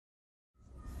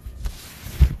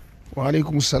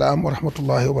waaleykum salaam wa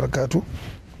rahmatullahi wa barakaatu.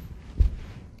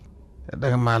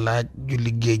 danga ma laaj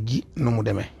julli géej gi nu mu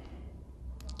demee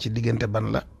ci diggante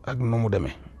ban la ak nu mu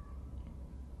demee.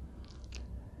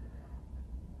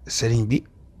 sëriñ bi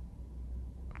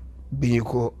ñu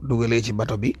ko dugalee ci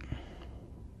bato bi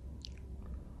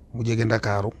mu jege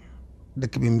Ndakaaru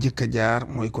dëkk bi mu njëkk a jaar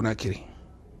mooy Conakry.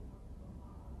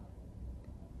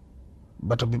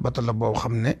 bato bi bato la boo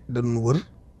xam ne dañu wër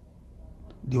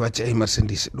di wàcc ay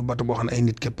marchandise du bato boo xam ne ay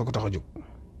nit képp ko tax a jóg.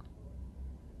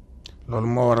 loolu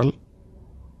moo waral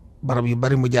barab yu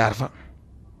bari mu jaar fa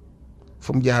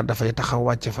fu mu jaar dafay taxaw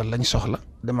wàcce fa lañ soxla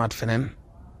demaat feneen.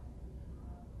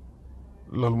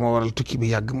 loolu moo waral tukki bi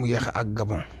yàgg mu yéex ak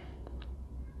Gabon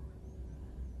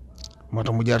moo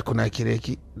tax mu jaar Conakry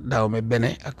ki Dahomey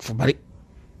Bénin ak fu bari.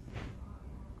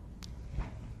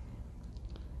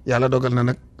 yàlla dogal na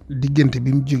nag diggante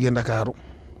bi mu jógee Ndakaaru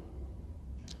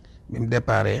bi mu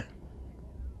déparé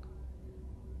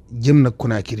jëm nag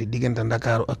Conakry diggante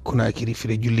Ndakaaru ak Conakry fi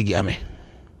la julli gi amee.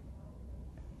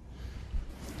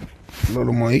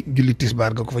 loolu mooy julli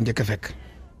tisbaar ga ko fa njëkk a fekk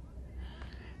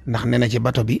ndax nee na ci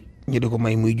bato bi ñu di ko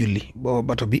may muy julli booba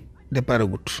bato bi départ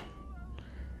gut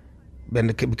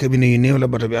benn cabine yu néew la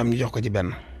bato bi am ñu jox ko ci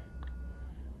benn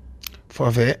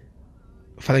foofee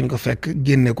fa lañ ko fekk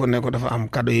génne ko ne ko dafa am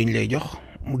cadeau yu ñu lay jox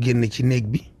mu génne ci néeg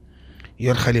bi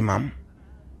yor xalimaam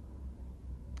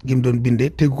gim doon bindee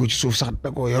tegu ko ci suuf sax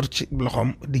da koo yor ci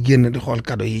loxoom di génn di xool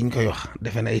cadeau yi ñu koy wax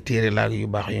defe na ay téere laag yu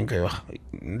baax yu ñu koy wax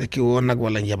ndekki woo nag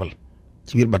wala njabal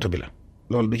ci biir bato bi la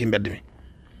loolu du ci mbedd mi.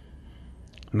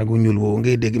 nagu ñuul woowu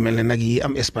ngay dégg mel ne nag yi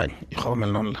am Espagne yu xaw a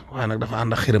mel noonu la waaye nag dafa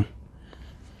ànd ak xiram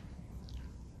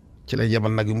ci lay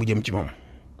yebal nag yi mu jëm ci moom.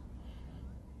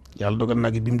 yàlla dogal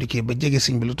nag yi bi mu dikkee ba jege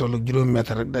sëñ bi lu toll ak juróomi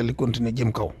mètre rek daal di continuer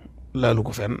jëm kaw laalu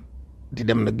ko fenn di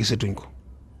dem nag gisatuñ ko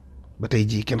ba tey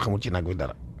jii kenn xamul ci nag wi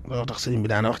dara. loolu tax sëñ bi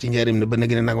daana wax ci njaarim ne ba nag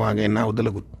ne nag waa ngay naaw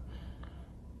dalagut.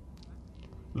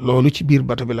 loolu ci biir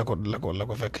bato bi la ko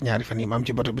fekk ñaari fan yi ma am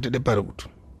ci bato bi te départ gut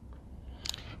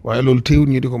waaye loolu teewul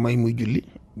ñu di ko may muy julli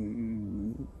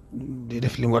di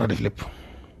def li mu war a def lépp.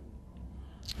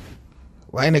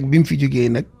 waaye nag bi mu fi jógee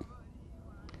nag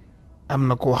am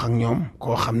na ko wax ak ñoom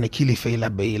koo xam ne kilifay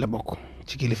labbe yi la bokk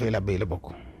ci kilifay labbe yi la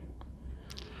bokk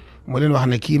moo leen wax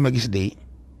ne kii ma gis de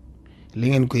li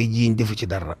ngeen koy jiiñ defu ci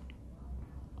dara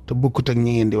te bokkut ak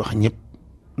ñi ngeen di wax ñëpp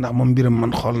ndax moom mbiram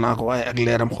man xool naa ko waaye ak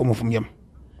leeram xamu fu mu yem.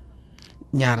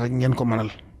 ñaar rek ngeen ko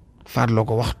mënal faatloo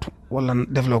ko waxtu wala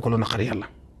defloo ko lu naqar yàlla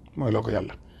mooy loo ko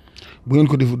yàlla bu ngeen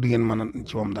ko defut du ngeen mën a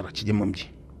ci moom dara ci jëmmam ji.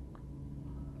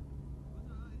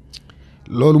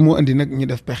 loolu moo indi nag ñu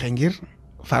def pexe ngir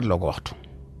faatloo ko waxtu.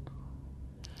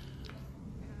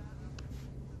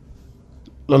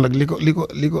 loolu nag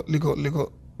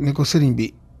li ko sëriñ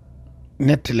bi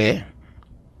nettalee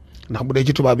ndax bu dee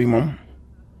ci tubaab bi moom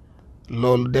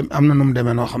loolu dem am na nu mu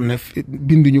demee noo xam ne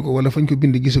binduñu ko wala fañ ko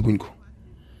bind gisaguñ ko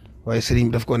waaye sëriñ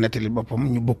bi daf koo nettali boppam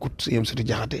ñu bokkut sëñ Amsatu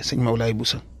Jaxate sëñ Mawlaay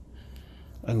Busa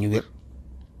ak ñu wér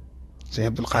sëñ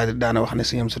Abdul Xaadir daana wax ne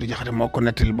sëñ Amsatu Jaxate moo ko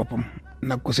nettali boppam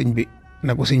nag ko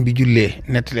sëñ bi jullee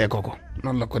nettalee ko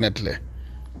noonu la ko nettalee.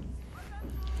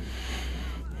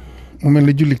 mu mel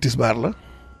ne julli tisbaar la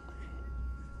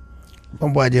ba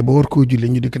mu waajee ba war koo jullee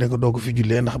ñu dikk ne ko doo ko fi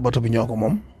jullee ndax bato bi ñoo ko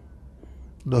moom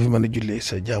doo fi mën a jullee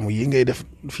sa jaamu yi ngay def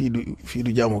fii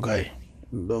du jaamukaay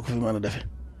doo ko fi mën a defe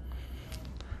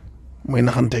muy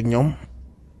naxanteeg ñoom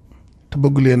te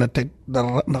bëgg leen a teg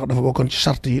dara ndax dafa bokkoon ci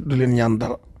charte yi du leen ñaan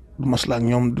dara du maslaa ak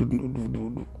ñoom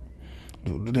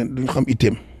duñ xam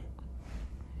itteem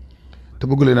te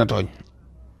bëgg leen a tooñ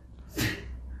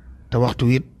te waxtu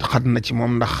wi xat na ci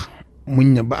moom ndax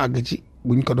muñ na ba àgg ci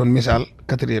buñ ko doon misaal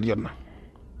 4 heures jot na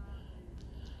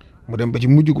mu dem ba ci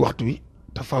mujjug waxtu wi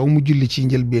te faaw mu julli ci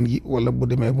njëlbeen gi wala bu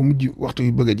demee ba mujj waxtu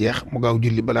wi bëgg a jeex mu gaaw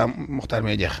julli balaa muxtaar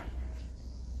mee jeex.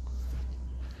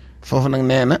 foofu nag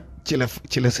nee na ci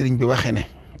la sëriñ bi waxee ne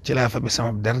ci laa fa bi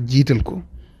sama der jiital ko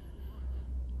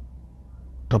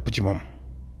topp ci moom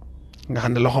nga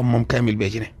xam ne loxoom moom kaamil bee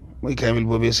ci ne mooy kaamil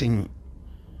boobee sëñ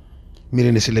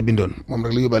Mirina si la bindoon moom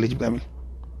rek la yóbbaale ci kaamil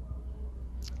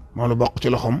moom la bokk ci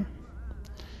loxoom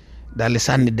daal di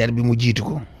sànni der bi mu jiitu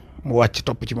ko mu wàcc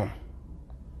topp ci moom.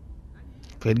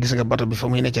 fekk gis nga bato bi fa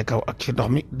muy ne ca kaw ak ci ndox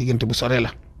mi diggante bu sore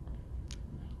la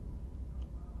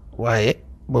waaye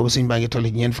boobu sëñ baa ngi toll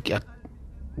ci ñeent fukki at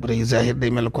bu dee zahir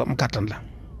day mel ko am kàttan la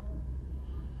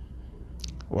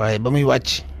waaye ba muy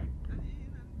wàcc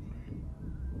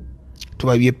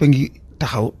tubaab yëpp a ngi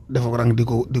taxaw dafa ko rang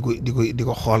di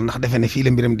ko xool ndax defe ne fii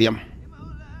la mbiram di yam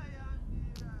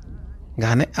nga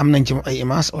xam ne am nañ ci ay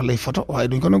image wala ay photo waaye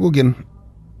duñ ko nangoo génn.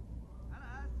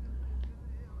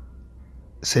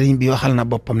 sëriñ bi waxal na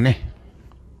boppam ne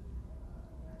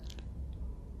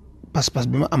pas-pas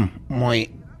bi ma am mooy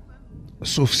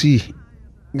suuf sii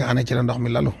nga xam ne ci la ndox mi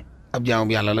lalu ab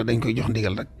jaamu yàlla la dañ koy jox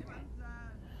ndigal rek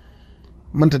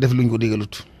mënta def luñ ko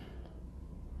digalut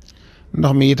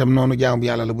ndox mi itam noonu jaamu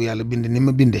yàlla la bu yàlla bind ni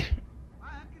ma bindee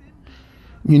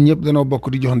ñun ñëpp danoo bokk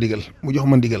di jox ndigal mu jox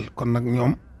ma ndigal kon nag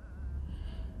ñoom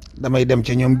damay dem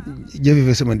ca ñoom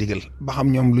jëfe sama ndigal ba xam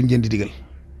ñoom luñ jënd digal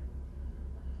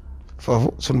foofu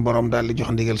suñ borom daal di jox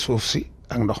ndigal suuf si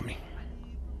ak ndox mi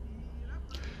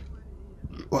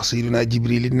wax Sayyidina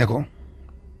Jibril it ne ko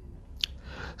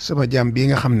sama jaam bii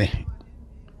nga xam ne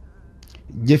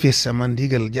jëfe sama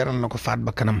ndigal jaral na ko faat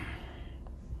ba kanam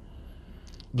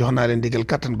jox naa leen ndigal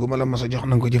kattan gu ma la mos a jox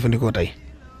na nga ko jëfandikoo tey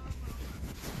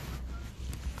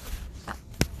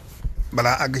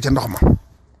balaa àgg ca ndox ma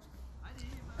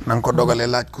na nga ko dogalee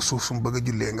laaj ko suuf su mu bëgg a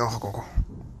jullee nga wax ko ko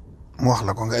mu wax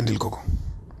la ko nga indil ko ko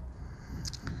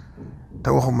te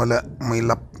waxuma la muy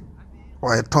lab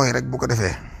waaye tooy rek bu ko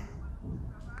defee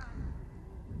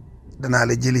danaa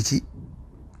la jëli ci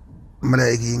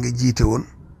malaayika yi nga jiite woon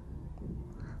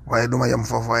waaye du ma yem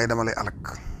foofu waaye dama lay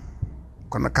alak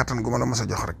kon nag kattan gu ma la mos a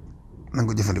jox rek na nga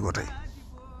ko jëfandikoo tey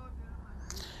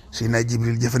Seydina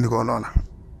Jibril jëfandikoo loola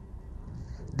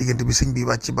diggante bi sëñ bi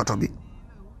wàcc ci bato bi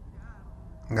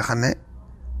nga xam ne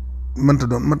mënta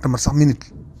mat sax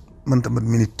mënta mat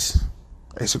minute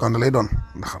ay seconde lay doon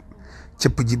ndax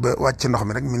cëpp ji ba wàcc ndox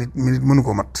mi rek minute mënu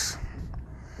koo mat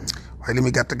waaye li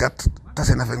muy gàtt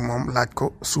tase na fekk moom laaj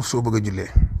ko suuf soo bëgg a jullee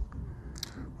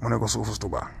mu ne ko suufu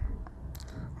Tuubaa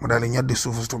mu daal di ñoddi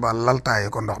suufu Tuubaa laltaaye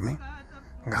ko ndox mi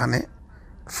nga xam ne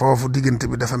foofu diggante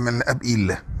bi dafa mel ne ab île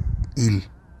la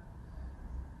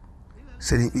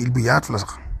sëriñ île bu yaatu la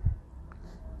sax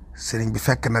sëriñ bi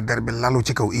fekk na der bi lalu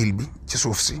ci kaw île bi ci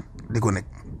suuf si di ko nekk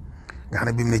nga xam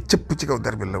ne bi mu ne cëpp ci kaw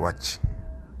der bi la wàcc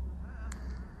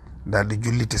daal di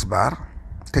julli tisbaar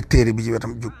teg téere bi ci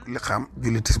wetam jug li xam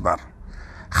julli tisbaar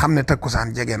xam ne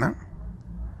takkusaan jege na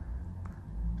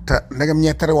te ndegam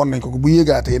ñee tere woon nañ ko bu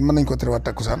yéegaatee mën nañ ko terewaat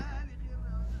takkusaan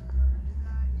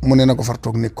mu ne na ko far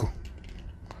toog nekk ko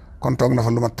kon toog na fa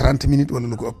lu ma 30 minutes wala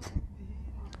lu ko ëpp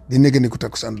di néega ko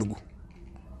takkusaan dugg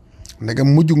ndegam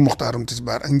mujjug moxtaarum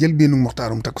tisbaar ak njëlbeenu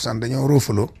moxtaarum takkusaan dañoo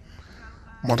roofaloo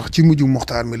moo tax ci mujjug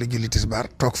moxtaar mi la julli tisbaar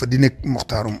toog fa di nekk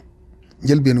moxtaarum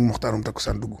njëlbeenu moxtaarum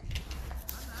takkusaan dugg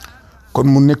kon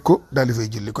mu nekk ko daal di fay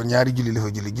julli kon ñaari julli la fa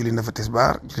julli na fa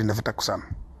tisbaar julli na fa takkusaan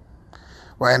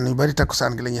waaye ñu bari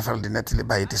takkusaan gi la ñuy faral di nettali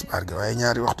bàyyi tisbaar gi waaye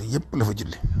ñaari waxtu yëpp la fa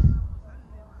julli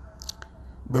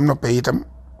bi mu noppee itam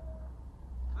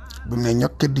bi mu ne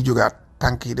ñokket di jógaat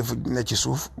tànk yi dafa ne ci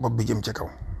suuf bopp bi jëm ci kaw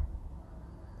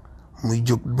muy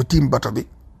jóg ba tiim bato bi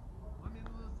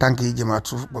tànk yi jëmaat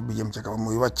suuf bopp bi jëm ci kaw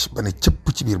muy wàcc ba ne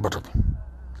cëpp ci biir bato bi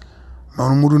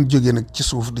noonu mu doon jógee nag ci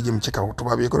suuf di jëm ci kaw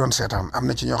tubaab yi ko doon seetaan am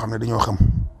na ci ñoo xam ne dañoo xam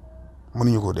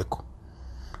mënuñu koo dékku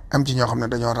am ci ñoo xam ne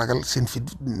dañoo ragal seen fit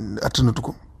attanatu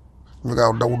ko ñu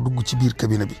gaaw daw dugg ci biir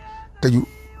cabine bi tëju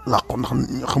làqu ndax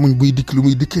xamuñ buy dikk lu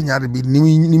muy dikkee ñaari bi ni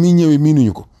muy ñëwee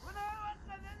miinuñu ko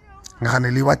nga xam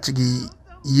ne li wàcc gi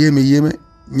yéeme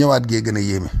ñëwaat gee gën a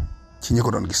yéeme ci ñi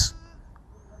ko doon gis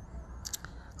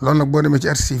loolu nag boo demee ci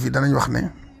archives yi danañ wax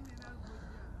ne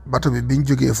bato bi biñ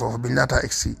jógee foofu biñ laataa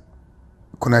egsi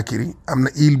Conakry am na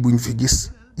île buñ fi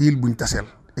gis île buñ taseel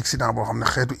accident boo xam ne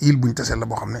xeetu île buñ taseel la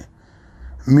boo xam ne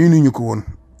miinuñu ko woon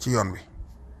ci yoon wi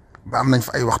ba am nañ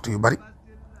fa ay waxtu yu bari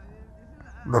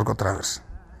door ko traversé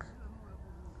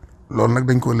loolu nag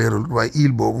dañ ko leerul waaye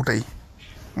île boobu tey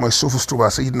mooy suufu Tuubaa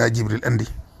Sayyidina Jibril andi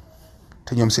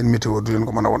te ñoom seen météo du leen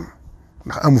ko mën a won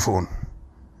ndax amu fa woon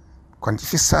kon ci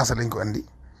fis saasa lañ ko andi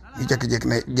ñu jékki-jékki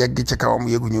ne gegg ci kawam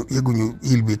yëguñu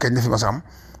île bi kañ la fi mas a am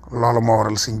loolu moo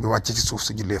waral sëñ bi wàcc ci suuf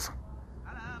si jullee fa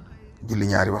julli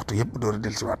ñaari waxtu yëpp door a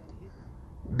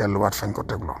delluwaat fañ ko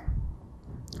tegloo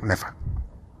ne fa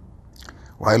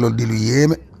waaye loolu di lu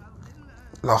yéeme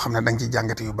loo xam ne da nga ci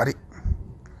jàngate yu bari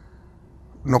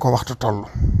nu ko waxtu toll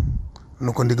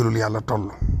nu ko ndigalul yàlla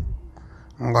toll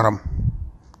ngoram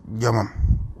jomam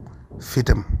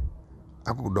fitam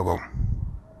ak dogoom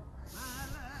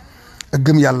ak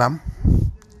gëm yàllaam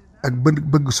ak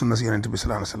bëgg sunna si yonent bi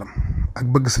sallallahu alayhi wasallam ak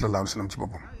bëgg sallallahu alayhi wasallam ci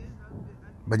boppam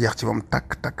ba jeex ci moom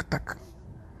takk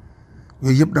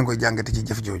yooyu yëpp da nga koy jàngate ci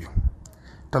jëf jooju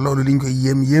te loolu liñ koy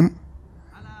yéem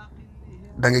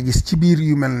da nga gis ci biir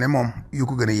yu mel ne moom yu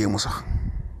ko gën a yéemu sax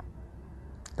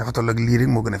dafa toll ak lii rek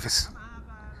moo gën a fes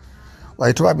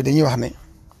waaye tubaab bi dañuy wax ne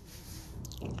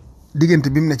diggante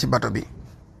bi mu ne ci bato bi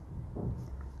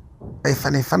ay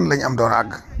fan lañ am door a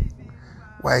àgg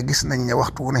waaye gis nañ ne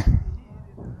waxtu wu ne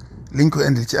liñ koy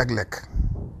indil ci ak lekk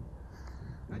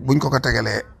buñ ko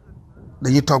tegalee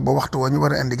dañuy toog ba waxtu woo ñu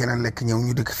war a indi geneen lekk ñëw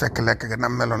ñu dikk fekk lekk ga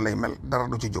nam meloon lay mel dara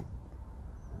du ci jóg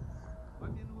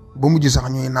ba mujj sax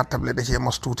ñuy nattable da cee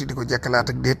mos tuuti di ko jekkalaat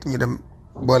ak déet ñu dem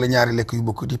boole ñaari lekk yu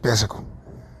bokk di peese ko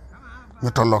ñu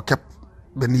tolloo képp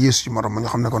benn yéesu ci morom ma ñu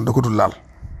xam ne kon da ko dul laal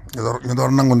ñu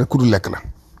door nangu ne ku dul lekk la.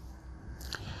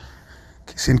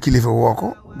 seen kilifa woo ko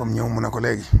ba mu ñëw mu ne ko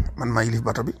léegi man maa yilif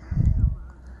bato bi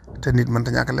te nit mënta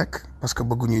ñàkk lekk parce que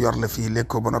bëgguñu yor la fii lekk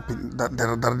ko ba noppi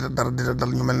dara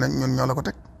dal ñu mel ne ñun ñoo la ko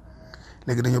teg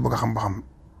léegi dañoo bëgg a xam ba xam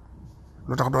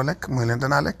lu tax doo lekk mooy leen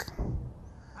danaa lekk.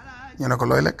 ñu ne ko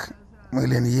looy lekk mooy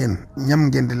leen yéen ñam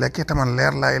ngeen di lekkee te man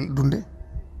leer laay dunde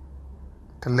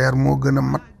te leer moo gën a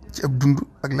mat ci ab dund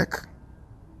ak lekk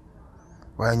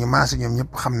waaye ñu maase ñoom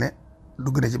ñëpp xam ne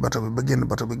dugg na ci bato bi ba génn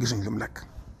bato bi gisuñ lum lekk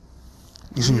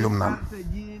gisuñ lum naan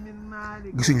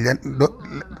gisuñ leen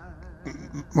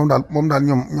moom daal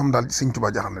ñoom daal Sëñ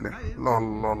Tuubaa jaaxal na leen lool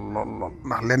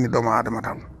ndax leen ni doomu aadama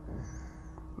daal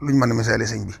luñ mën a misaale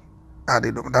sëñ bi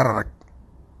aada doomu dara rek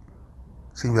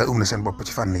sëñ bi na seen bopp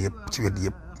ci fànn yëpp ci wet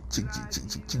yëpp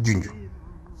ci junj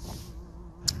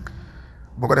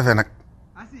bu ko defee nag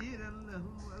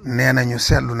nee nañu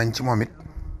seetlu nañ ci moom it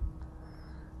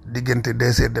diggante 2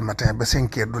 heures du matin ba 5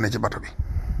 heures du ne ci bato bi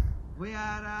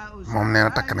moom nee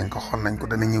na takk nañ ko xool nañ ko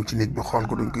dana ñëw ci néeg bi xool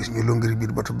ko duñ ko gis ñu longari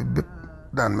biir bato bi bépp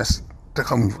daan mes te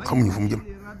xamuñu fu mu jëm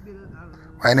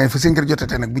waaye nee na fa 5 heures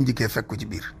jotee nag buñ jikkee fekk ko ci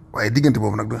biir waaye diggante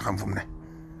boobu nag duñ xam fu mu ne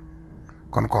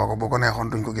kon kooku boo ko neexoon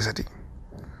duñ ko gisati.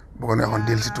 bu ko neexoon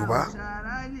dellu si Touba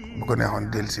bu ko neexoon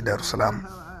dellu si Darou Salaam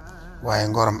waaye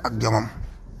ngoram ak jomam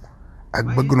ak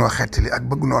bëgg noo xettali ak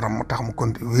bëgg noo ram mu tax mu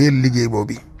continué wéyal liggéey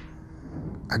boobu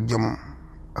ak jomam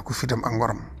ak ku fitam ak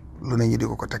ngoram lu ne ñu di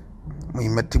ko teg muy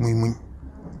metti muy muñ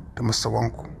te mës sa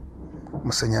wonk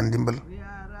mës sa ñaan dimbal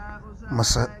mës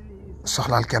sa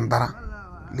soxlaal kenn dara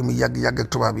li muy yàgg ak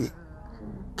tubaab yi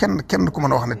kenn ku mën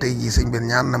a wax ne tey jii sëñ bi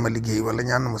ñaan na ma liggéey wala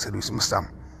ñaan na ma service mës am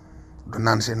du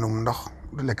naan seenum ndox.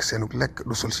 du lekk seenug lekk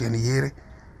du sol seeni yére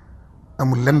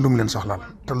amul lenn lu mu leen soxlaal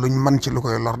te luñ man ci lu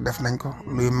koy lor def nañ ko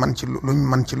luñ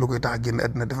man ci lu koy tax a génn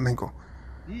àddina def nañ ko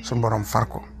suñ borom far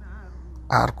ko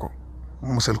aar ko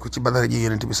musal ko ci badara ji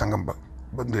yonent bi sangam ba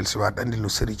mu del si waat andi lu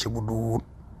sëri ci bu duwut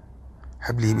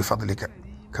habli bi fadlika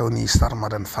kaw nii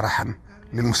sarmadan farahan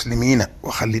lil muslimina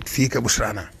wa xalit fiika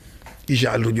busrana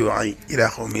ijal rujuai ila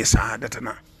xawmi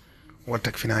saadatana wa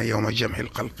takfina yawma jamhil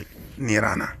xalqi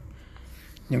niiraana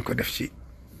ñu ngi ko def ci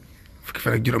fukki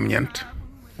fan ak juróom-ñeent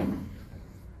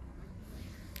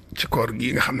ci koor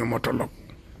gi nga xam ne moo tolloog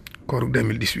kooru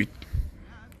 2018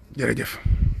 jërëjëf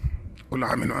kullu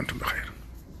aamin wa antum bi xayr